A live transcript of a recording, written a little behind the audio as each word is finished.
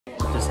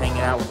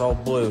hanging out with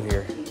old Blue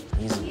here.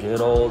 He's a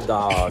good old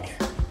dog.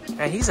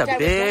 And he's a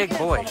big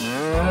boy.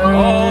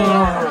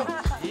 Oh,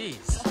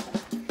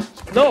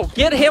 jeez. No,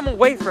 get him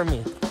away from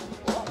me.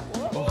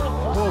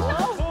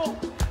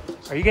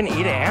 Are you gonna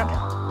eat an ant?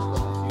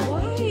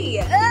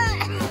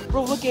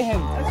 Bro, look at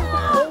him.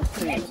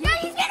 Yeah,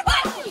 he's gonna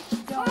bite me.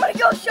 I'm gonna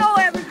go show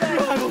everybody.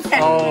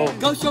 Oh.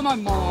 Go show my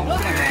mom.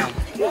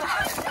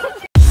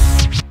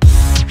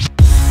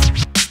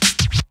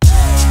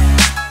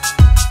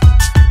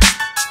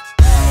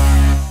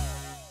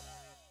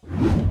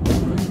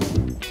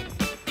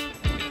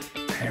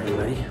 Hey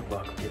everybody,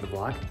 welcome to the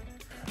vlog.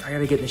 I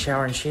gotta get in the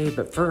shower and shave,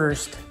 but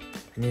first,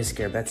 I need to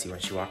scare Betsy when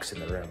she walks in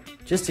the room.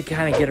 Just to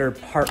kind of get her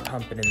heart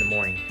pumping in the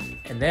morning.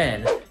 And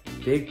then,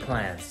 big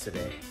plans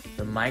today.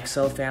 The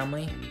Mikesell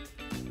family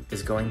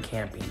is going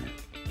camping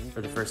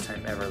for the first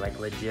time ever, like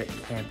legit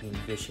camping,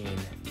 fishing.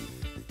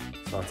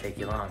 So I'll take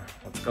you along,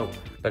 let's go.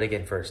 But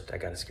again, first, I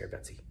gotta scare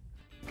Betsy.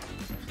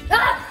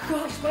 Ah!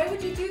 Gosh, why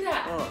would you do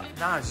that? Oh,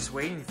 no, I was just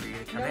waiting for you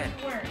to come in.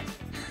 You weren't.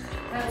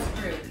 That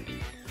was rude.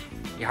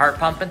 Your heart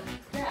pumping?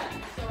 Yeah.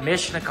 So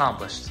Mission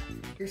accomplished.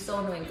 you're so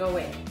annoying. Go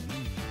away.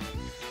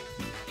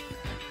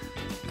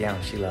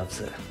 Down, she loves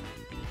it.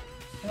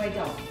 No, I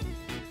don't.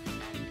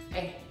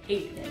 I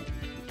hate it.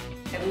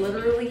 I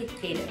literally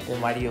hate it. Then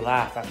why do you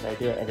laugh after I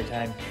do it every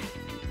time?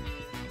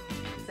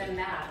 Because I'm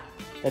mad.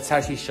 That's how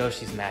she shows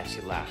she's mad,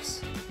 she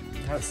laughs.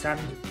 Now it's time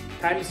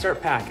to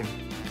start packing.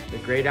 The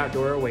great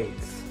outdoor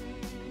awaits.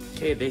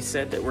 Okay, they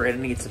said that we're gonna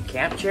need some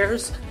camp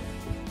chairs.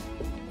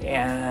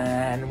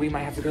 And we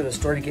might have to go to the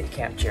store to get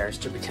camp chairs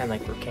to pretend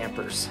like we're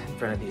campers in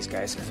front of these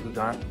guys because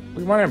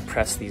we want to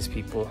impress these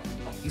people.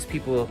 These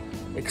people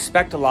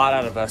expect a lot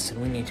out of us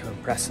and we need to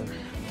impress them.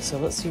 So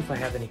let's see if I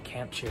have any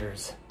camp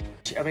chairs.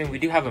 I mean, we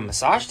do have a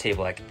massage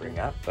table I could bring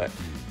up, but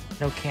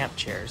no camp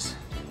chairs.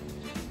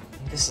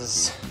 This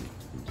is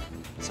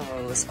some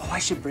of this. Oh, I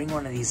should bring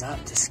one of these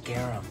up to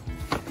scare them.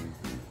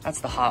 That's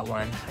the hot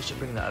one. I should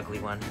bring the ugly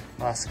one.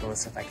 I'll ask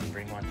Alyssa if I can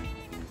bring one.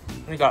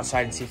 I'm gonna go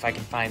outside and see if I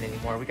can find any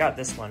more. We got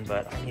this one,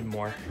 but I need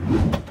more.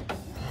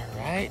 All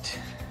right.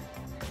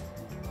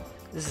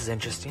 This is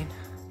interesting.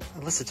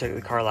 Alyssa took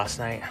the car last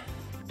night.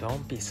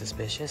 Don't be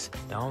suspicious.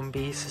 Don't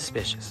be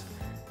suspicious.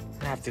 I'm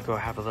gonna have to go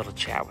have a little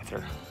chat with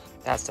her.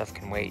 That stuff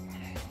can wait.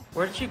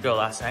 Where did you go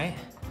last night?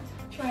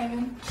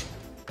 Driving.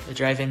 The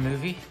drive-in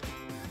movie?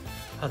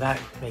 Oh, that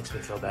makes me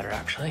feel better,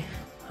 actually.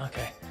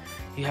 Okay.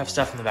 You have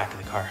stuff in the back of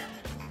the car.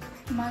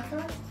 My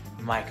car?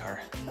 My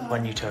car.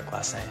 One you took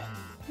last night.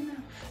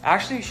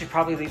 Actually, you should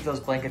probably leave those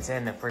blankets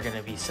in if we're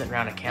gonna be sitting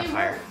around a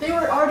campfire. They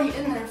were already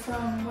in there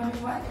from when we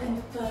went in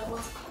the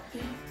what's it called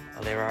thing.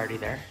 Oh, they were already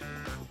there?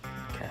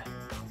 Okay.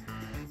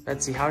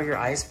 Betsy, how are your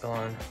eyes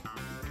feeling?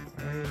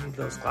 I need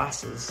those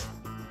glasses.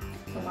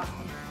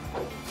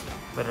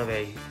 But are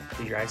they,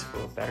 do your eyes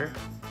feel better?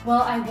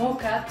 Well, I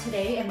woke up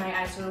today and my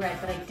eyes were red,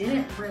 but I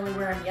didn't really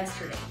wear them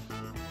yesterday.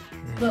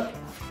 Look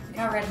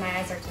how red my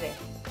eyes are today.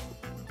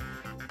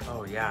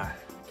 Oh, yeah.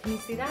 Can you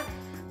see that?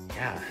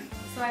 Yeah.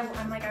 So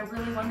I'm like, I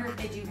really wonder if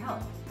they do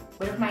help.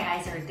 What if my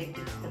eyes are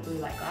addicted to the blue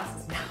light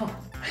glasses now?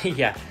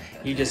 Yeah,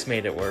 you just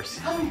made it worse.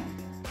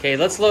 Okay,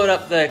 let's load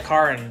up the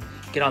car and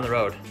get on the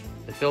road.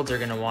 The Feilds are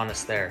gonna want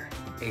us there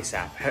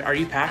ASAP. Are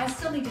you I packed?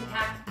 still need to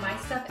pack my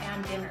stuff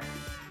and dinner.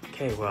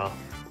 Okay, well,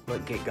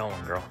 let's get going,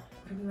 girl.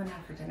 What do we want to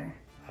have for dinner?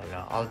 I don't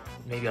know.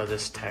 Maybe I'll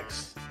just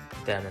text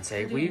them and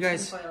say, We're will you doing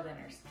guys, tinfoil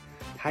dinners.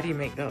 how do you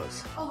make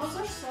those? Oh, those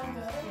are so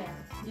good.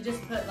 Yeah, you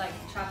just put like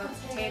chopped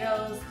up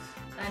potatoes,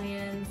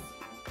 onions,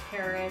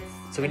 carrots.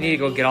 So we need to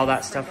go get all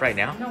that stuff right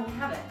now? No, we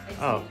have it. I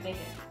just Oh. need to make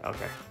it.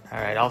 Okay. All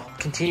right, I'll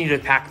continue to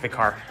pack the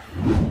car.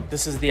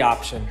 This is the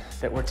option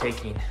that we're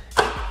taking.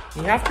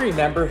 You have to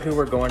remember who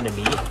we're going to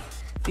meet.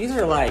 These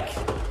are like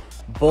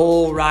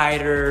bull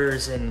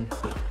riders and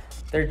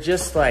they're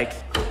just like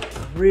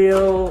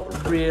real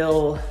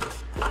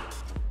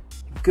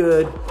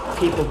good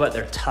people, but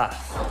they're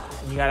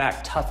tough. And you gotta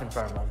act tough in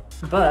front of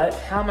them. But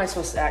how am I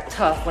supposed to act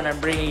tough when I'm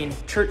bringing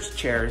church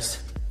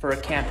chairs for a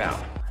camp out?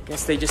 I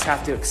guess they just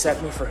have to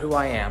accept me for who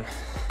I am.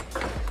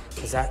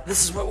 Because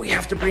this is what we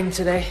have to bring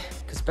today.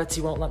 Because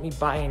Betsy won't let me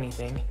buy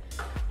anything.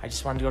 I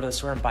just wanted to go to the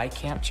store and buy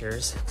camp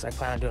chairs. Because I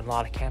plan on doing a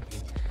lot of camping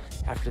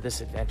after this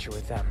adventure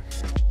with them.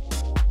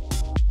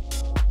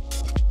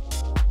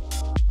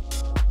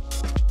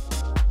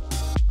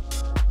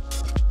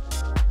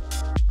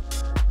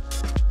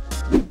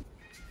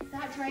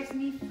 That drives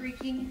me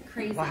freaking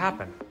crazy. What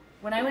happened?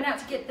 When I went out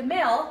to get the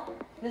mail,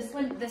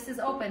 this is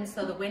open,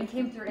 so the wind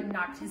came through and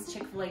knocked his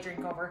Chick-fil-A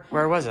drink over.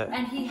 Where was it?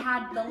 And he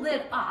had the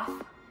lid off.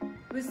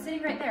 It was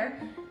sitting right there.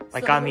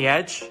 Like So- on the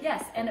edge?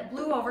 Yes, and it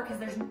blew over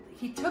because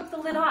he took the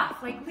lid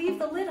off. Like, leave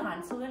the lid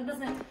on so that it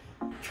doesn't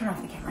turn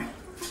off the camera.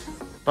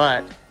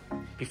 But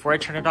before I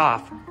turn it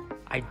off,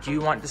 I do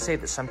want to say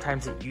that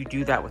sometimes you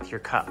do that with your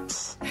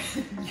cups.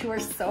 You are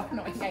so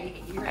annoying. I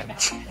hate you right now.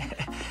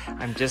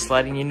 I'm just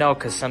letting you know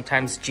because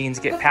sometimes genes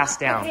get passed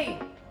down. Okay,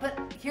 but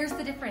here's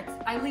the difference.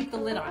 I leave the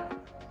lid on.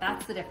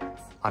 That's the difference.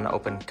 On an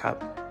open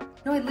cup?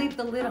 No, I leave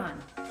the lid on.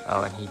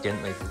 Oh, and he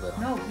didn't leave the lid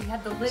on. No, he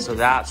had the lid. So just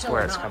that's chilling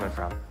where it's on. coming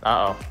from.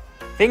 Uh-oh.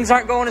 Things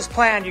aren't going as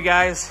planned, you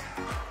guys.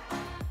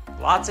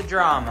 Lots of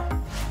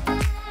drama.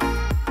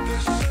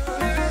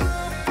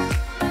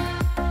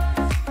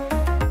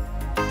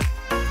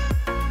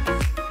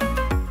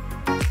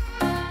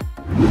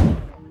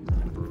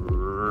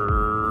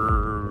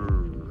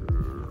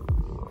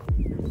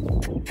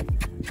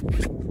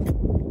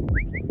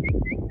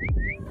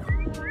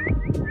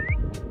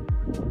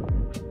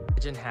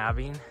 Imagine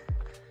having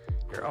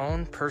your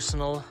own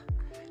personal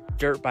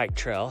dirt bike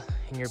trail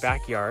in your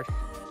backyard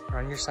or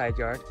on your side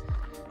yard,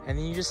 and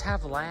then you just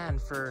have land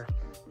for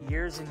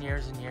years and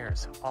years and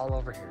years all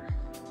over here.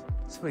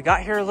 So we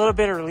got here a little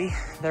bit early.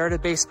 They're at a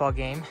baseball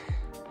game,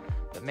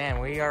 but man,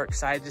 we are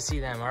excited to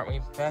see them, aren't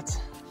we, Bets?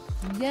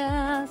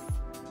 Yes.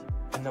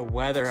 And the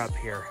weather up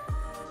here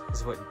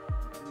is what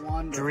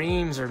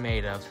dreams are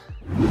made of.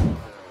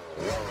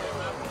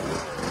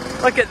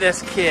 Look at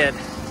this kid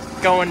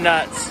going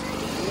nuts.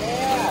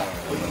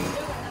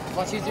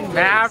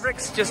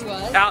 Maverick's just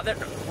out there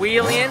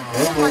wheeling.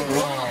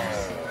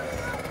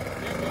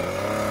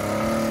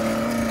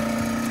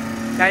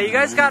 Now you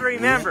guys got to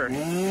remember,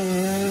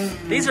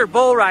 these are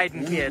bull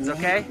riding kids,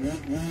 okay?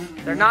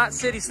 They're not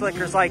city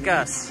slickers like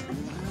us.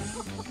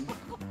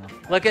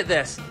 Look at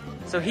this.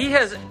 So he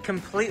has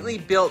completely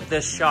built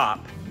this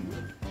shop.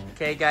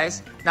 Okay,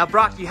 guys? Now,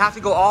 Brock, you have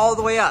to go all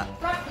the way up.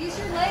 Brock, use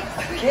your legs.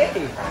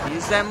 Okay.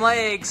 Use them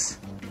legs.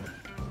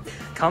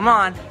 Come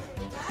on.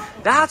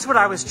 That's what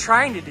I was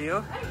trying to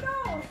do. I know.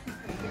 I'm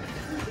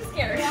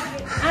scared.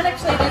 And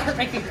actually, that hurt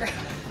my finger.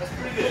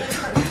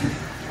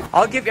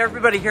 I'll give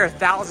everybody here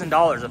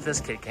 $1,000 if this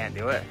kid can't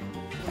do it.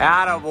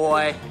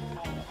 Attaboy.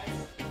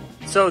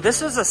 So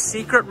this is a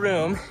secret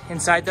room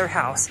inside their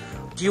house.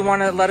 Do you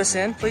want to let us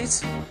in,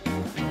 please?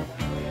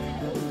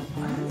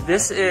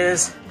 This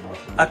is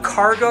a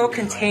cargo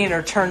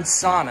container turned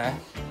sauna.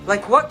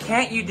 Like, what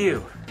can't you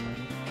do?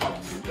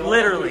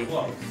 Literally.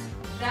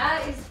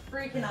 That is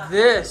freaking awesome.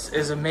 This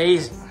is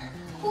amazing.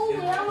 Holy,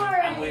 I'm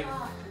already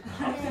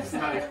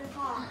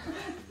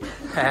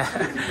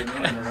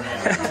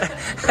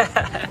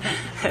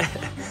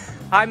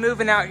I'm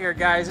moving out here,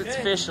 guys. It's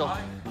official.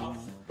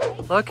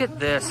 Look at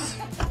this.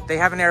 They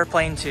have an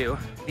airplane too.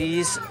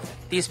 These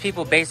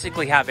people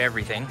basically have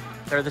everything.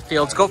 They're the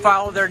Feilds. Go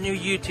follow their new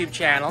YouTube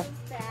channel.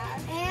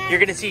 You're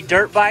gonna see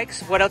dirt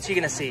bikes. What else are you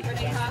gonna see?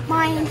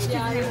 My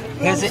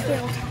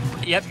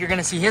Instagram. Yep, you're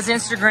gonna see his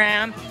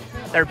Instagram.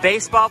 They're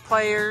baseball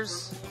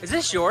players. Is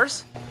this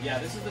yours? Yeah,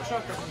 this is the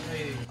truck I'm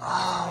painting.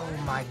 Oh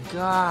my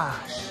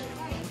gosh.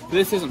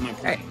 This isn't my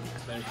plan. Hey.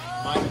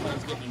 My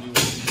plan's getting a new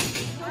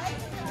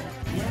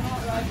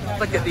one.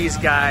 Look at these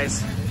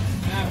guys.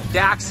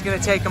 Dax is gonna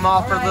take them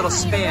all for a little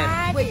spin.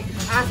 Wait,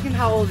 ask him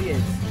how old he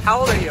is.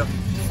 How old are you?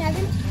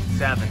 7.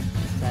 7.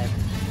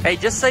 Hey,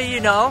 just so you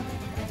know,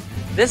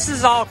 this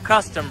is all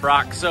custom,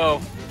 Brock,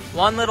 so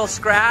one little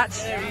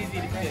scratch. They're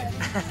easy to fix.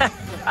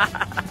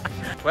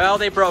 Well,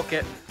 they broke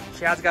it.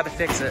 Chad's got to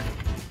fix it.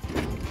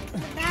 The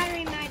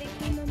battery might have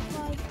came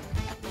unplugged.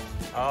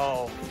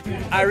 Oh,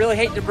 I really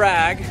hate to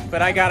brag,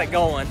 but I got it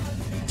going.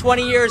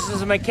 20 years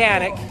as a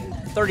mechanic,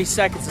 30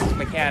 seconds as a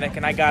mechanic,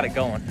 and I got it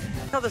going.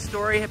 Tell the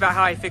story about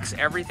how I fix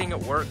everything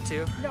at work,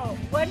 too. No,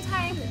 one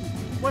time,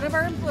 one of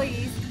our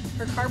employees,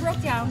 her car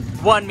broke down.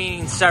 One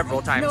meaning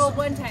several times. No,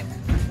 one time.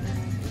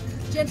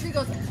 Gentry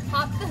goes,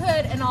 pop the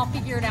hood and I'll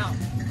figure it out.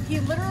 He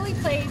literally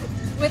played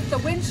with the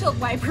windshield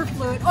wiper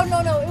fluid. Oh,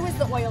 no, it was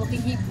the oil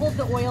thing. He pulled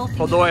the oil thing.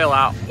 Pulled the oil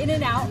out. In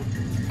and out.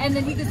 And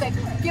then he was like,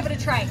 give it a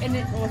try. And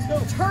it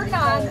turned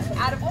on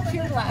out of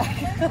pure luck.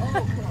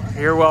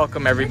 You're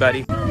welcome,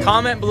 everybody.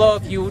 Comment below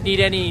if you need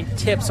any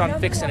tips on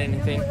fixing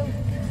anything.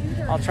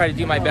 I'll try to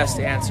do my best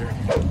to answer.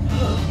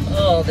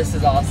 Oh, this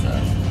is awesome.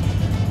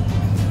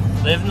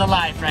 Living the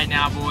life right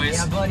now, boys.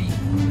 Yeah, buddy.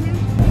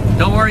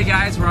 Don't worry,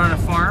 guys. We're on a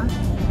farm.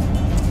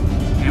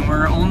 And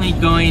we're only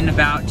going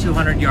about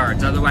 200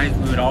 yards. Otherwise,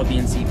 we would all be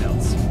in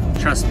seatbelts.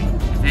 Trust me.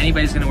 If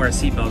anybody's going to wear a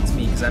seatbelt, it's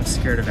me, because I'm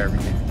scared of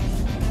everything.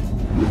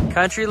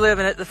 Country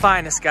living at the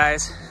finest,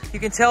 guys. You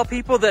can tell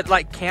people that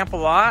like camp a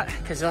lot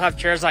because they'll have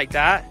chairs like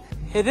that.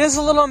 It is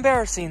a little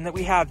embarrassing that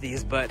we have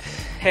these, but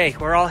hey,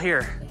 we're all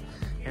here.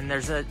 And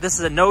this is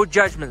a no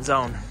judgment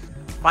zone.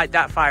 Light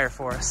that fire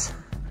for us.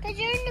 Because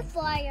you're in the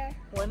flyer.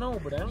 Well, no,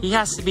 but I don't. He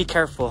has to be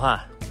careful,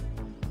 huh?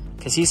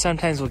 Because he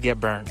sometimes will get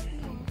burned.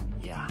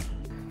 Yeah.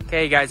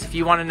 Okay, guys, if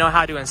you want to know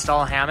how to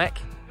install a hammock,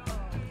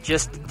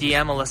 just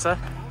DM Alyssa,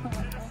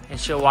 and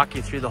she'll walk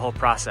you through the whole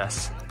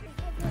process.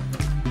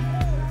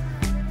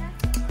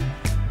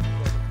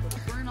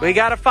 We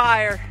got a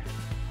fire.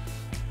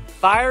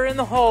 Fire in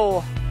the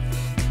hole.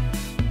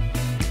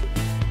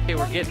 Okay,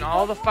 we're getting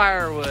all the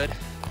firewood.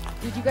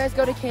 Did you guys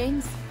go to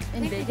Cane's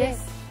in Vegas?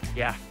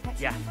 Yeah.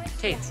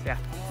 Cane's, yeah.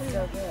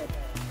 So good.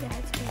 Yeah,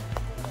 it's good.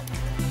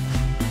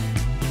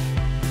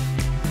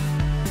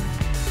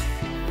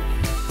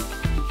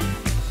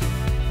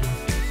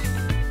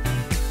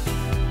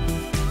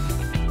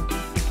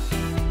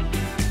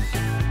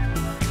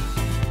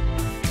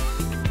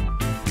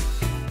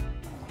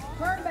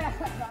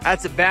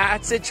 That's a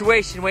bad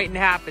situation waiting to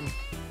happen.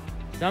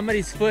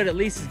 Somebody's foot at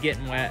least is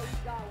getting wet.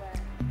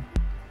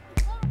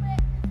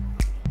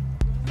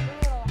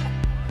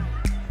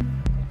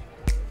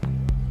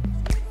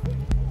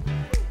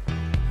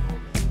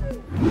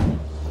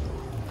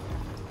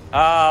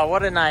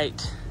 What a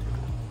night.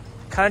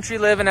 Country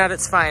living at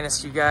its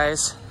finest, you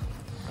guys.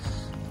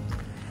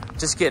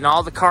 Just getting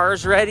all the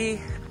cars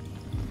ready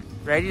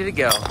to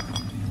go.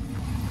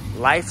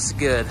 Life's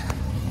good.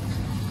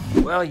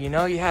 Well, you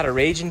know, you had a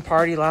raging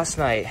party last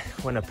night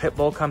when a pit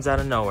bull comes out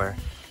of nowhere,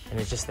 and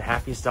it's just the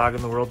happiest dog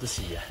in the world to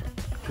see you.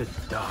 Good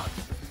dog.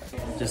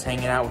 Just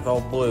hanging out with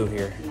old Blue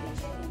here.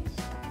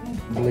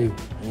 Blue.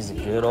 He's a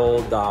good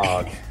old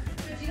dog.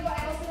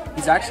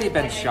 He's actually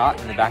been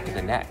shot in the back of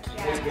the neck.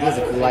 He has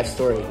a good life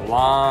story.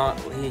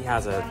 He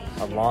has a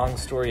long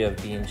story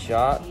of being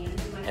shot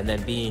and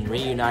then being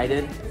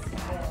reunited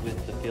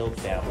with the Feild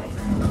family.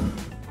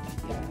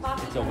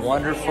 It's a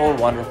wonderful,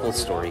 wonderful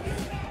story.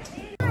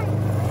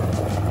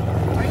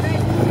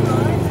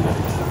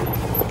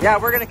 Yeah,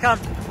 we're gonna come.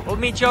 We'll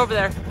meet you over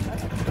there.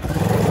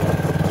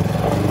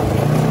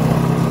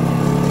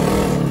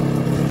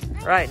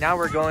 All right, now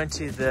we're going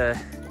to the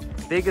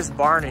biggest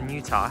barn in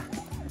Utah.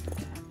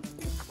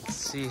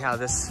 See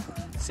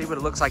what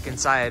it looks like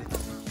inside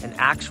an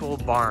actual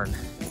barn.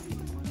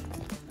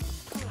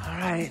 All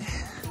right,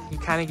 you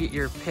kind of get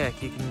your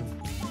pick. You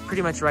can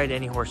pretty much ride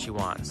any horse you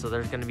want. So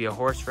there's gonna be a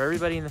horse for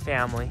everybody in the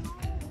family,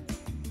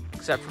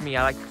 except for me.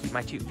 I like to keep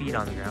my 2 feet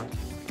on the ground.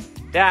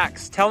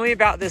 Dax, tell me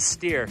about this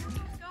steer.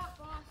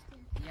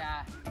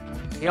 Yeah.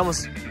 He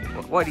almost,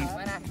 what, I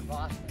went after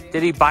Boston.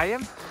 did he bite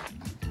him?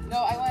 No,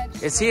 I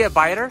went. Is he a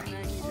biter?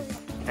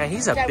 And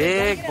he's a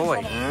big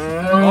boy.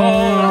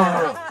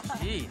 Oh,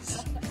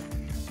 jeez.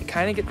 I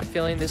kind of get the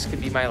feeling this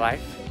could be my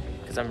life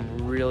because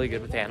I'm really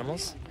good with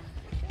animals.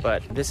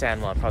 But this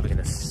animal I'm probably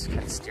gonna kind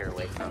of steer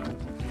away from.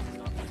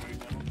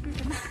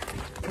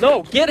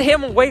 No, get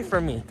him away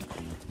from me.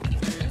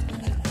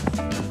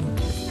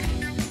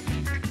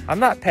 I'm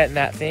not petting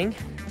that thing.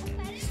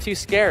 It's too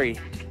scary.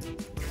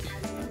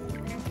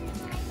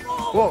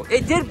 Whoa,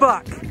 it did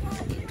buck.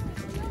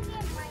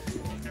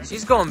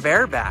 She's going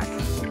bareback.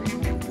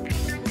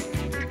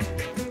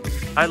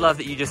 I love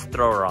that you just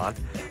throw her on.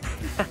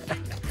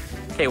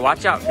 Okay,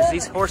 watch out, because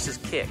these horses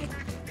kick.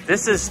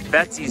 This is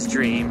Betsy's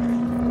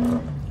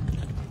dream.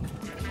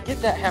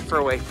 Get that heifer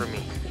away from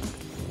me.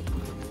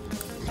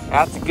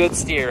 That's a good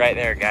steer right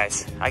there,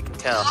 guys. I can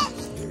tell.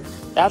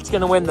 That's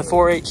gonna win the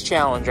 4-H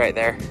challenge right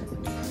there.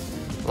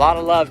 A lot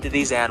of love to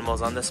these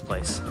animals on this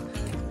place.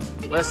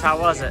 Liz, how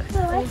was it? It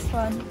was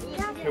fun.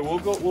 Okay,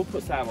 we'll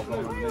put saddles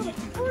on.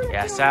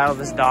 Yeah, saddle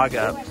this dog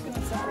up.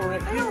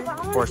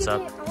 Horse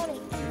up.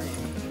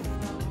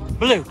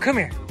 Blue, come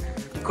here.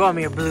 Come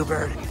here,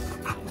 Bluebird.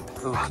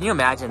 Ooh, can you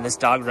imagine this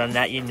dog running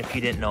at you if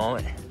you didn't know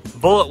it?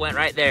 Bullet went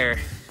right there.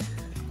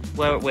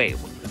 Wait,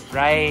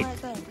 right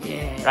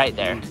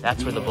there.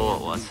 That's where the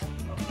bullet was.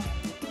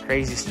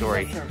 Crazy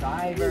story.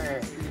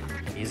 Survivor.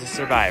 He's a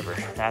survivor,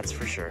 that's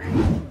for sure.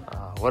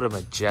 What a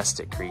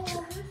majestic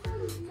creature.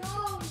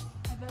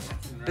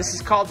 This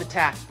is called the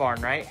tack barn,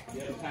 right?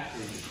 Yeah,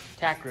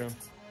 Tack room.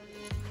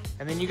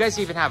 And then you guys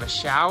even have a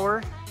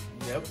shower.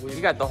 Yep.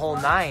 You got the whole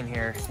 9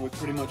 here. We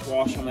pretty much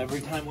wash them every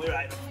time we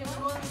ride.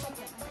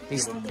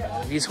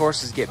 These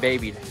horses get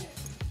babied.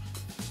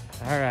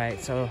 All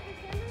right, so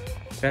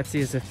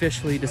Betsy has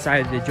officially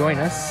decided to join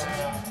us.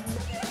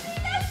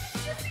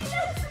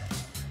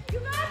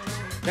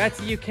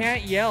 Betsy, you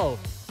can't yell.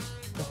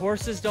 The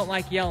horses don't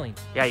like yelling.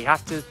 Yeah, you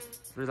have to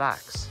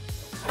relax.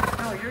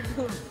 No, you're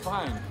doing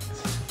fine.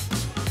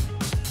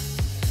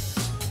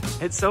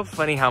 It's so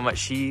funny how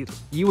much you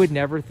would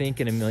never think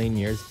in a million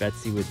years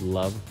Betsy would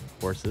love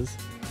horses.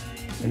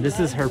 And this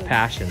is her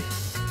passion.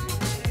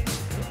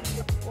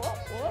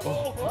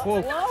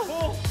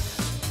 Whoa.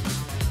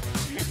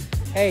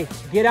 Hey,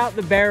 get out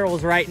the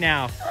barrels right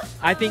now.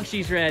 I think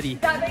she's ready.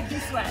 That makes me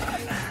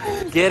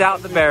sweat. Get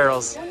out the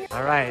barrels.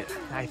 All right,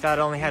 I thought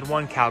I only had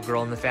 1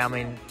 cowgirl in the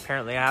family, and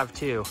apparently I have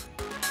 2.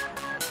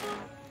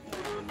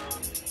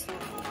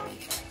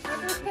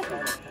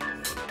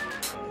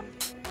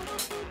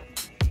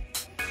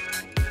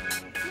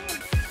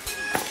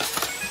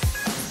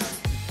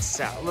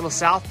 A little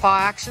southpaw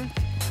action.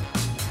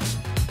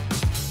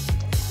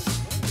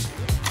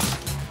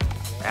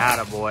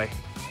 Attaboy.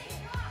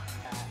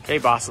 Okay,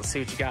 boss, let's see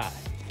what you got.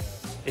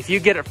 If you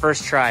get it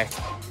first try.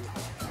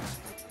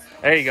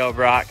 There you go,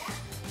 Brock.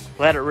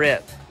 Let it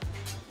rip.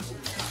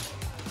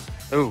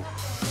 Ooh.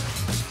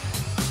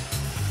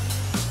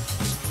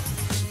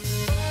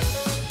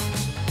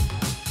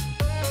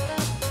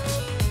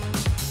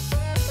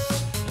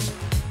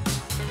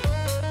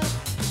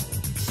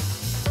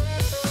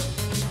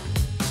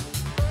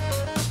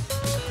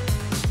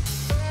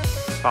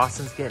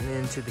 Boston's getting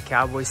into the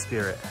cowboy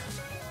spirit.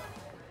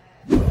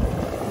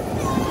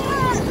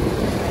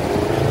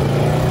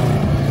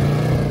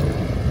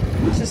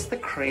 It's just the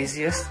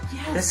craziest.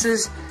 Yes.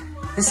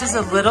 This is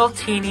a little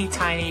teeny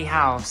tiny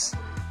house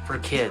for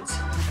kids.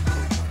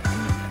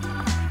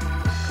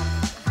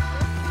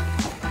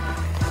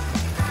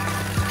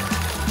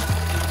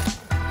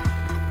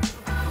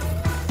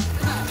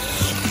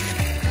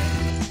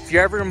 If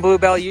you're ever in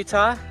Bluebell,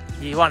 Utah,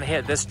 you want to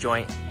hit this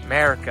joint,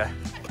 America.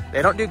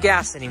 They don't do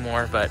gas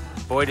anymore, but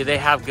boy, do they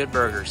have good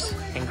burgers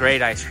and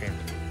great ice cream.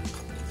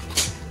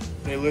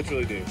 They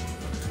literally do.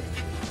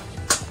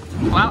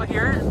 Well, out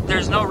here,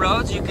 there's no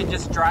roads. You can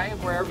just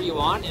drive wherever you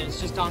want, and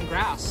it's just on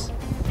grass.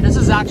 This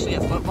is actually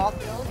a football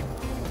field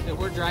that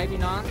we're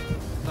driving on,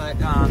 but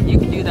you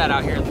can do that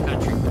out here in the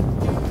country.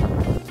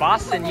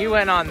 Boston, you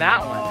went on that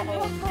one.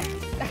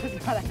 That was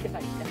not a good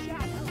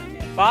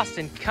idea.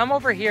 Boston, come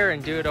over here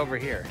and do it over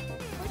here.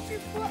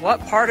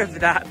 What part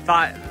of that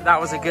thought that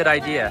was a good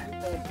idea?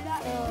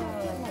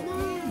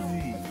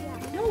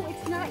 No,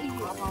 it's not easy.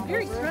 It's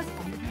very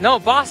stressful. No,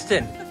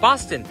 Boston,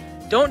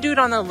 don't do it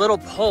on the little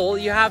pole.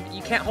 You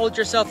can't hold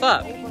yourself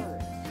up.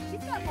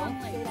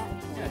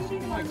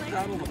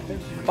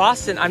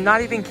 Boston, I'm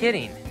not even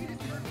kidding.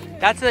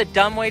 That's a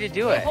dumb way to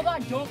do it. Hold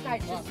on, don't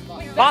guys.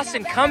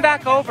 Boston, come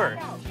back over.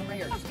 Come right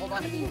here. Just hold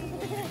on to me.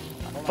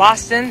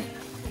 Boston.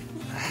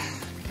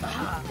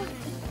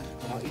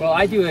 Well,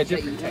 I do a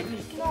different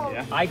technique.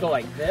 Yeah. I go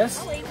like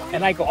this,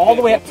 and I go all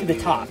the way up to the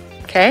top.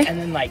 Okay. And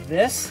then like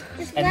this,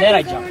 and then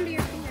I jump.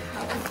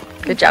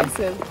 Good job.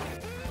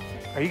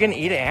 Are you gonna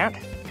eat an ant?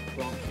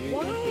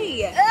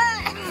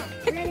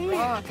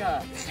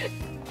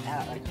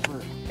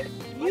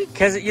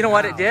 Because you know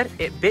what it did?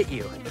 It bit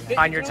you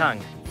on your tongue.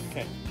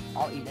 Okay.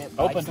 I'll eat it,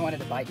 but I just don't want it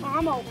to bite me.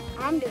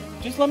 I'm doing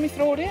it. Just let me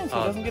throw it in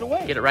so it doesn't get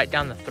away. Get it right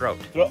down the throat.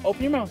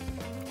 Open your mouth.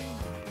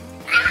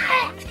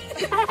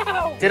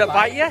 Did it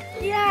bite you?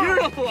 Yeah. You're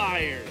a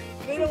liar.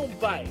 They don't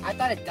bite. I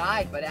thought it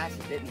died, but it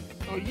actually bit me.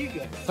 Oh, you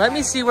good. Let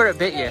me see where it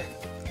bit you.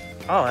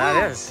 Oh,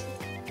 that is.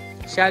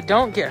 Shad,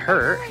 don't get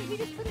hurt. He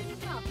just put it in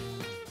his mouth.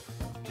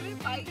 Did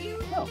it bite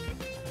you? No.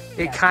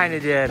 It kind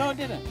of did. No, it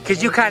didn't.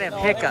 Because you kind of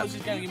No, pick it up. was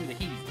just gonna give me the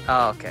heat.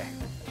 Oh, okay.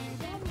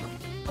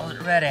 Those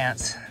red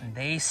ants,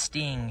 they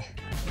sting.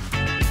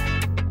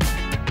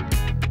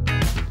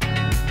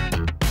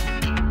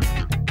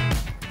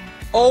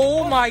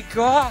 Oh my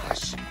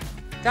gosh!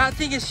 That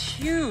thing is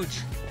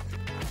huge.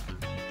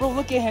 Bro,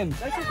 look at him.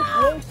 That's just a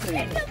blow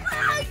snake.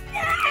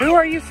 Who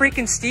are you,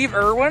 freaking Steve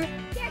Irwin?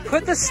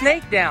 Put the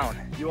snake down.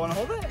 You want to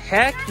hold it?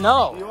 Heck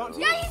no. You want to?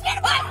 Yeah, he's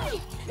gonna bite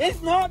me.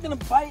 It's not gonna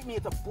bite me.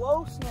 It's a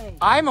blow snake.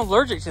 I'm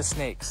allergic to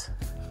snakes.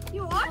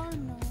 You are?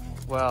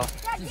 Well,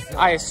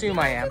 I assume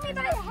I am. Give me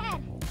by the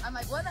head. I'm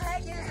like, what the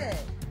heck is it?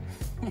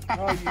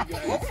 Oh, you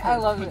guys. I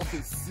love it.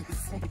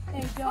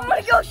 I'm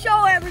gonna go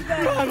show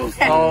everybody.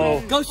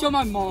 Oh, Go show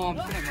my mom.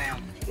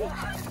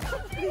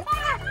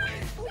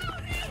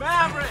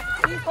 Maverick.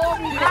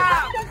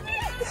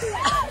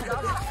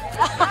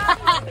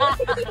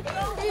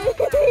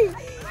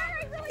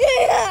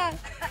 Yeah.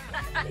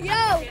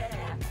 Yo.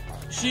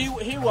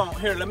 He won't.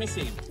 Here, let me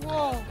see.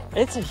 Whoa.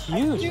 it's a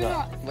huge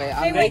one. Wait,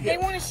 I'm Wait, they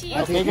want to see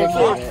you. Bigger than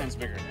 4 that. times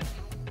bigger.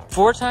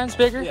 4 times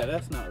bigger? Yeah,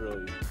 that's not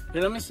really.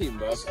 Here, let me see him,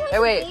 bro. Hey,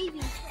 wait.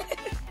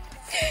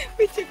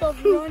 We took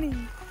off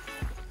running.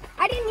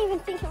 I didn't even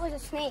think it was a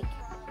snake.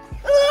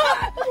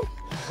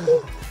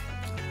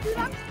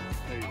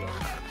 There you go.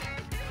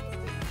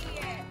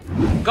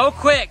 Go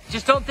quick.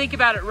 Just don't think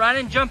about it. Run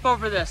and jump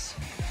over this.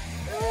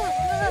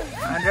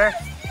 Under.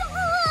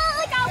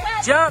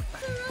 Jump.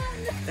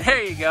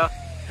 There you go.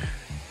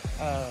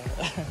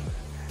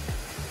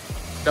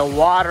 The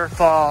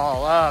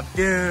waterfall of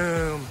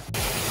doom.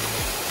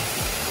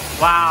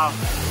 Wow.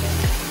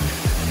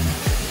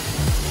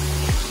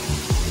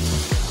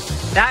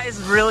 That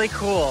is really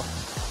cool.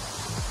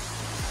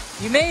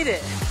 You made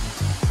it.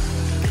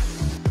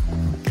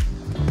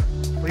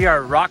 We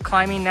are rock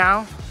climbing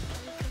now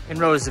in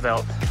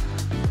Roosevelt.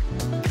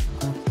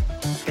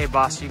 Okay,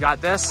 boss, you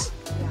got this?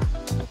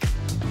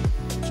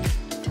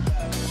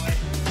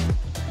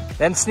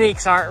 Them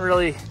sneaks aren't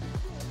really...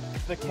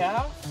 The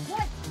cow?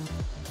 What?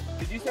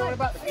 Did you say what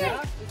about the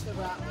cow?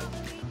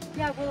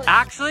 Yeah, really.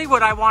 Actually,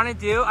 what I want to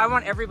do, I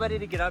want everybody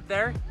to get up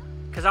there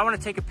because I want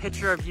to take a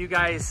picture of you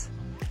guys.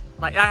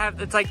 Like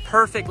it's like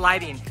perfect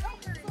lighting.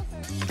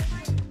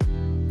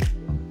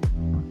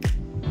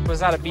 Was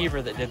that a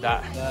beaver that did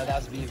that? That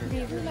was beaver.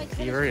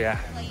 Beaver, yeah.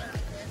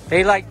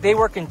 They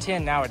work in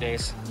tin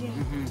nowadays,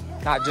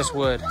 not just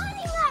wood.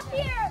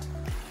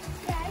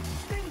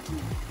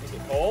 Is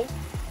it cold?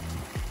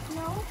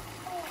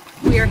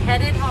 We are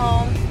headed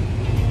home.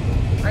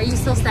 Are you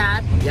still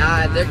sad?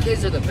 Yeah, their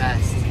kids are the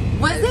best.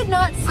 Was it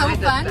not so I had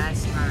fun? the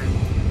best time.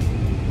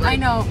 I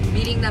know.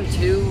 Meeting them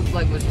too,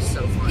 like, was just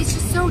so fun. It's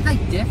just so like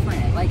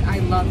different. Like I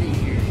love it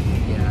here.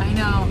 Yeah. I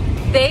know.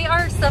 They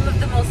are some of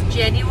the most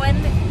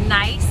genuine,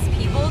 nice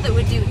people that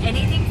would do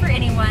anything for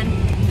anyone.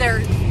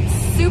 They're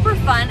super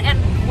fun, and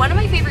one of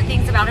my favorite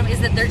things about them is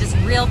that they're just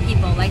real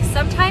people. Like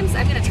sometimes,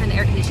 I'm gonna turn the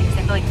air conditioning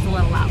because I feel like it's a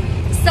little loud.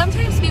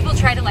 Sometimes people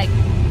try to like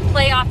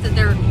play off that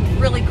they're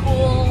really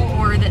cool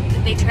or that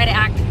they try to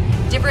act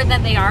different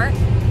than they are.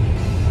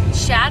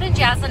 Shad and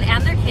Jaslyn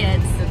and their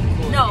kids,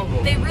 no,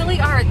 they really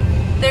are.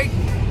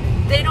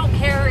 They don't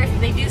care if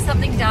they do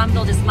something dumb.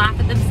 They'll just laugh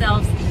at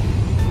themselves.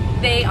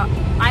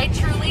 I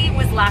truly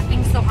was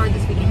laughing so hard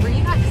this weekend. Were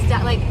you not just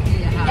like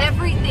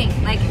everything?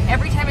 Like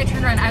every time I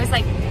turned around, I was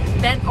like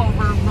bent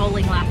over,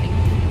 rolling, laughing.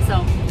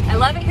 So I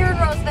love it here in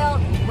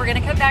Roosevelt. We're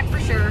gonna come back for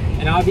sure.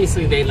 And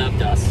obviously they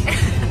loved us.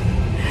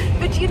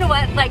 But you know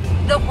what? Like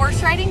the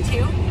horse riding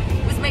too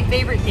was my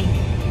favorite thing.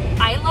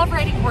 I love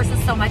riding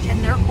horses so much,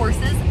 and their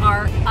horses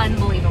are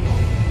unbelievable.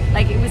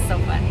 Like, it was so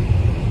fun.